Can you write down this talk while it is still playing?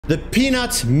The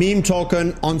Pnut meme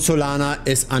token on Solana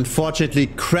is unfortunately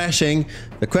crashing.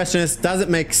 The question is, does it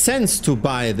make sense to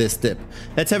buy this dip?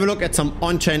 Let's have a look at some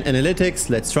on-chain analytics.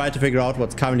 Let's try to figure out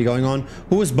what's currently going on,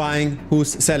 who's buying,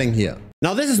 who's selling here.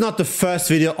 Now, this is not the first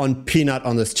video on Pnut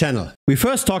on this channel. We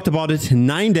first talked about it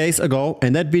 9 days ago,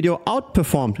 and that video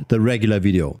outperformed the regular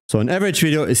video. So an average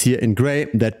video is here in gray,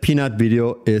 that Pnut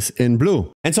video is in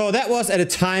blue. And so that was at a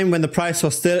time when the price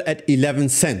was still at 11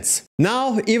 cents.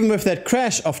 Now, even with that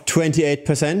crash of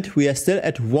 28%, we are still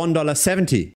at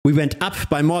 $1.70. We went up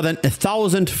by more than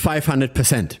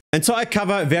 1,500%. And so I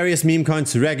cover various meme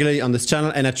coins regularly on this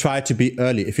channel, and I try to be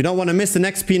early. If you don't want to miss the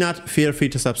next Pnut, feel free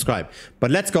to subscribe.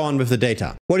 But let's go on with the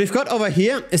data. What we've got over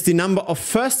here is the number of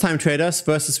first-time traders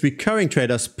versus recurring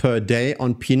traders per day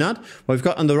on Pnut. What we've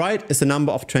got on the right is the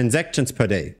number of transactions per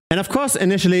day. And of course,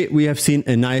 initially, we have seen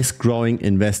a nice growing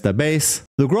investor base.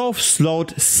 The growth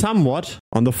slowed somewhat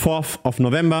on the 4th of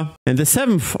November, and the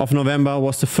 7th of November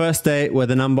was the first day where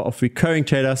the number of recurring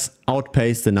traders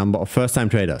outpaced the number of first-time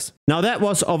traders. Now that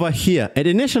was over here, and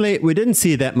initially we didn't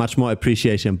see that much more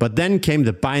appreciation, but then came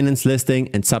the Binance listing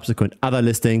and subsequent other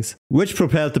listings, which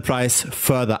propelled the price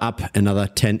further up another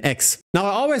 10x. Now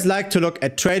I always like to look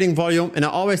at trading volume, and I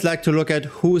always like to look at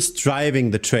who's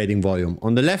driving the trading volume.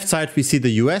 On the left side we see the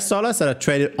US dollars that are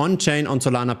traded on-chain on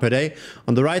Solana per day.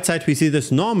 On the right side we see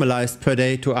this normalized per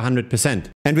day to 100%.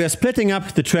 And we are splitting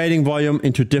up the trading volume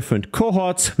into different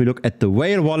cohorts. We look at the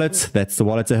whale wallets, that's the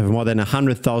wallets that have more than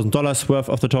 $100,000 worth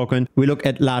of the token. We look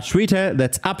at large retail,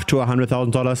 that's up to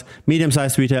 $100,000,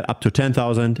 medium-sized retail up to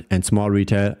 $10,000, and small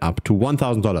retail up to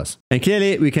 $1,000. And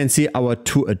clearly we can see our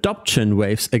two adoption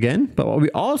waves again, but what we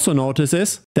also notice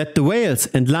is that the whales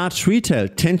and large retail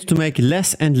tend to make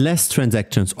less and less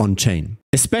transactions on-chain.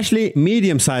 Especially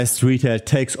medium-sized retail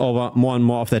takes over more and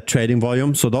more of that trading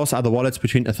volume. So those are the wallets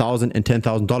between $1,000 and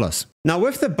 $10,000. Now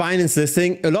with the Binance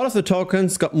listing, a lot of the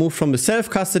tokens got moved from the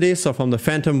self-custody, so from the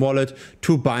Phantom wallet,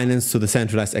 to Binance, to the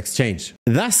centralized exchange.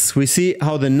 Thus, we see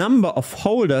how the number of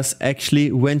holders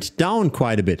actually went down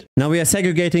quite a bit. Now we are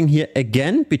segregating here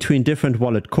again between different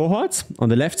wallet cohorts. On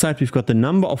the left side, we've got the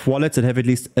number of wallets that have at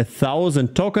least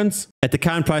 1,000 tokens. At the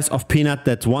current price of Pnut,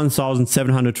 that's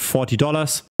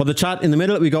 $1,740. For the chart in the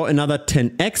middle, we go another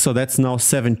 10x, so that's now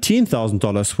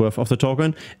 $17,000 worth of the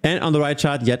token. And on the right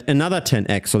chart, yet another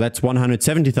 10x, so that's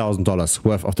 $170,000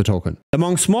 worth of the token.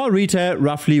 Among small retail,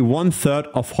 roughly 1/3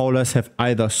 of holders have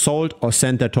either sold or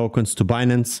sent their tokens to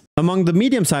Binance. Among the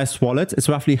medium-sized wallets, it's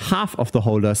roughly half of the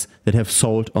holders that have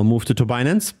sold or moved it to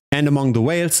Binance. And among the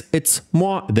whales, it's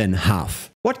more than half.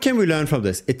 What can we learn from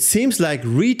this? It seems like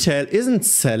retail isn't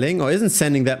selling or isn't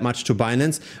sending that much to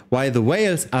Binance, while the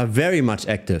whales are very much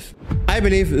active. I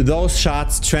believe those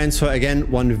charts transfer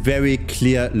again one very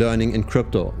clear learning in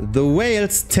crypto. The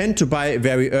whales tend to buy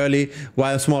very early,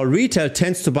 while small retail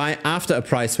tends to buy after a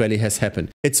price rally has happened.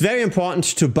 It's very important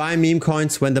to buy meme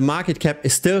coins when the market cap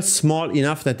is still small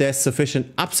enough that there's sufficient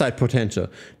upside potential.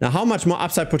 Now, how much more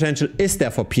upside potential is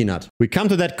there for Pnut? We come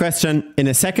to that question in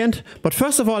a second, but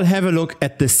first of all, have a look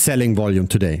at the selling volume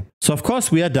today. So of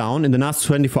course we are down in the last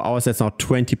 24 hours, that's now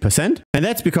 20%. And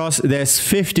that's because there's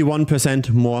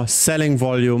 51% more selling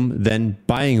volume than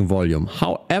buying volume.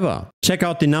 However, check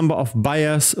out the number of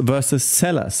buyers versus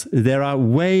sellers. There are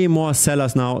way more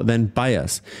sellers now than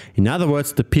buyers. In other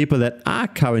words, the people that are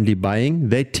currently buying,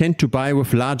 they tend to buy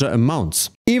with larger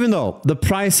amounts. Even though the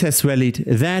price has rallied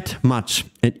that much,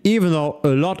 and even though a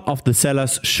lot of the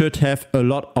sellers should have a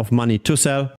lot of money to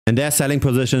sell, and their selling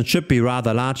positions should be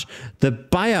rather large, the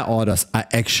buyer orders are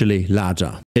actually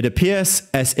larger. It appears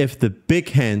as if the big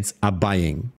hands are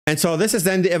buying. And so this is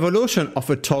then the evolution of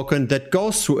a token that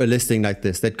goes through a listing like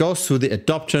this, that goes through the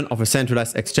adoption of a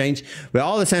centralized exchange, where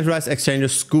all the centralized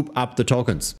exchanges scoop up the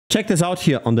tokens. Check this out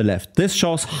here on the left. This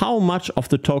shows how much of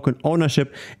the token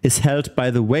ownership is held by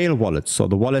the whale wallets, so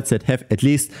the wallets that have at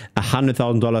least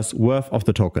 $100,000 worth of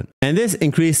the token. And this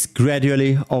increased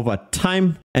gradually over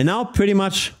time, and now pretty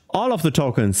much all of the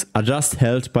tokens are just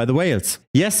held by the whales.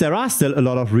 Yes, there are still a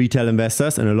lot of retail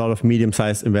investors and a lot of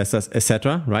medium-sized investors,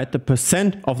 etc., right? The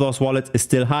percent of those wallets is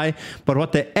still high, but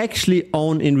what they actually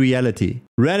own in reality,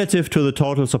 relative to the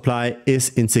total supply,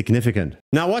 is insignificant.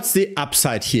 Now, what's the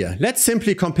upside here? Let's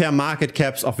simply compare market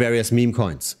caps of various meme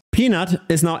coins. Pnut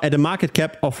is now at a market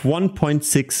cap of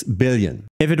 1.6 billion.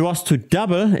 If it was to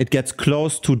double, it gets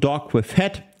close to Dog with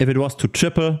Head, if it was to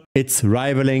triple, it's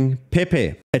rivaling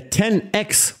Pepe. A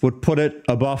 10x would put it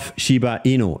above Shiba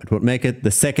Inu. It would make it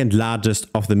the second largest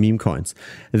of the meme coins.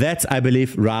 That's, I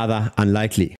believe, rather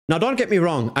unlikely. Now, don't get me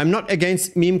wrong. I'm not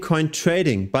against meme coin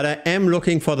trading, but I am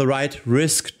looking for the right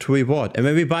risk to reward. And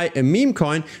when we buy a meme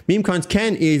coins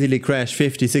can easily crash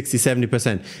 50, 60,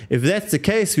 70%. If that's the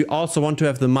case, we also want to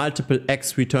have the multiple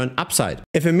X return upside.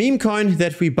 If a meme coin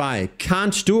that we buy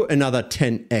can't do another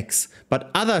 10x,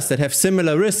 but others that have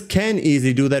similar risk can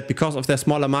easily do that because of their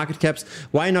smaller market caps,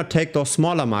 why not take those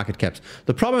smaller market caps?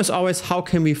 The problem is always, how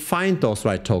can we find those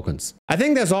right tokens? I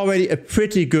think there's already a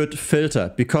pretty good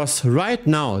filter, because right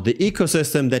now the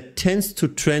ecosystem that tends to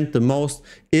trend the most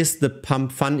is the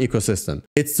pump fund ecosystem.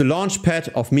 It's the launch pad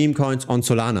of meme coins on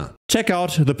Solana. Check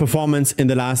out the performance in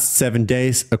the last 7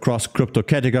 days across crypto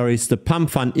categories. The pump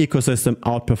fund ecosystem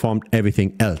outperformed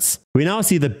everything else. We now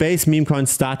see the base meme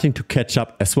coins starting to catch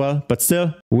up as well, but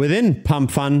still within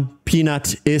pump fund,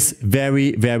 Pnut is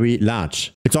very, very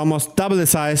large. It's almost double the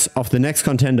size of the next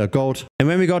contender, Gold. And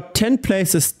when we go 10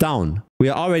 places down, we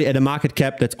are already at a market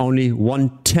cap that's only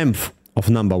 1/10 of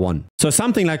number one. So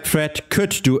something like Fred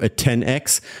could do a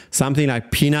 10x, something like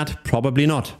Pnut probably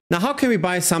not. Now, how can we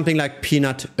buy something like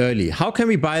Pnut early? How can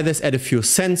we buy this at a few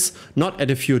cents, not at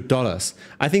a few dollars?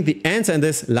 I think the answer in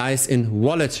this lies in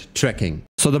wallet tracking.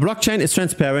 So the blockchain is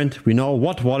transparent. We know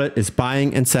what wallet is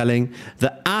buying and selling.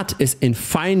 The art is in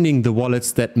finding the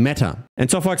wallets that matter.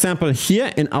 And so, for example,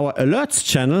 here in our alerts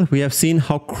channel, we have seen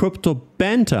how Crypto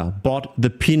Banter bought the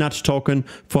Pnut token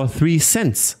for 3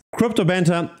 cents. Crypto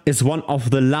Banter is one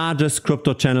of the largest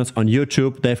crypto channels on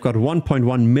YouTube. They've got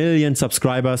 1.1 million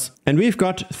subscribers and we've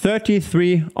got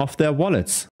 33 of their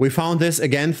wallets. We found this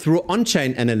again through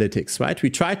on-chain analytics, right? We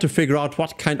tried to figure out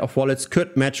what kind of wallets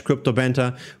could match Crypto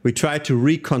Banter. We tried to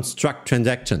reconstruct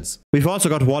transactions. We've also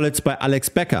got wallets by Alex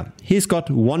Becker. He's got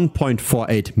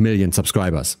 1.48 million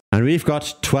subscribers and we've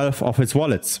got 12 of his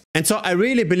wallets. And so I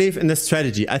really believe in this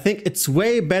strategy. I think it's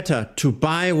way better to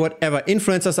buy whatever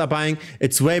influencers are buying.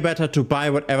 It's way better to buy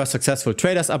whatever successful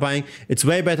traders are buying. It's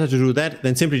way better to do that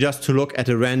than simply just to look at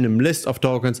a random list of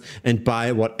tokens and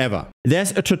buy whatever.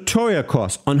 There's a tutorial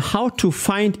course on how to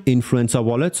find influencer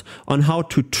wallets, on how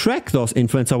to track those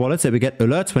influencer wallets that we get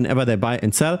alerts whenever they buy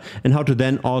and sell, and how to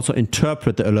then also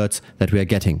interpret the alerts that we are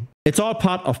getting. It's all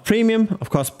part of Premium.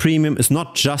 Of course, Premium is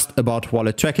not just about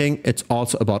wallet tracking. It's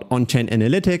also about on-chain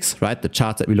analytics, right? The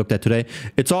charts that we looked at today.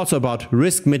 It's also about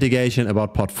risk mitigation,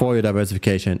 about portfolio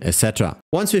diversification, etc.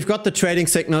 Once we've got the trading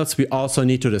signals, we also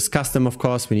need to discuss them, of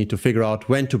course. We need to figure out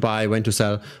when to buy, when to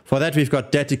sell. For that, we've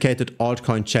got dedicated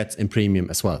altcoin chats in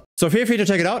Premium as well. So feel free to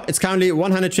check it out. It's currently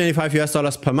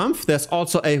 $125 per month. There's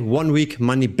also a 1-week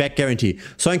money back guarantee.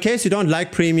 So in case you don't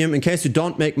like Premium, in case you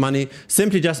don't make money,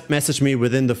 simply just message me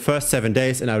within the first 7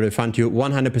 days and I will refund you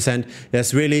 100%.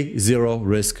 There's really zero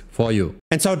risk for you.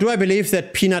 And so do I believe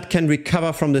that Pnut can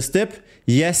recover from this dip?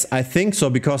 Yes, I think so,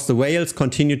 because the whales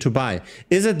continue to buy.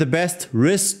 Is it the best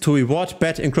risk to reward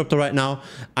bet in crypto right now?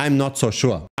 I'm not so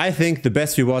sure. I think the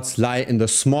best rewards lie in the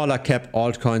smaller cap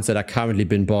altcoins that are currently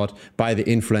being bought by the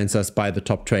influencers, by the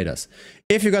top traders.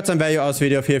 If you got some value out of this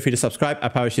video, feel free to subscribe. I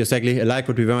publish here regularly. A like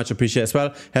would be very much appreciated as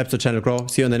well. Helps the channel grow.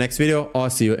 See you in the next video or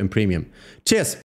see you in Premium. Cheers.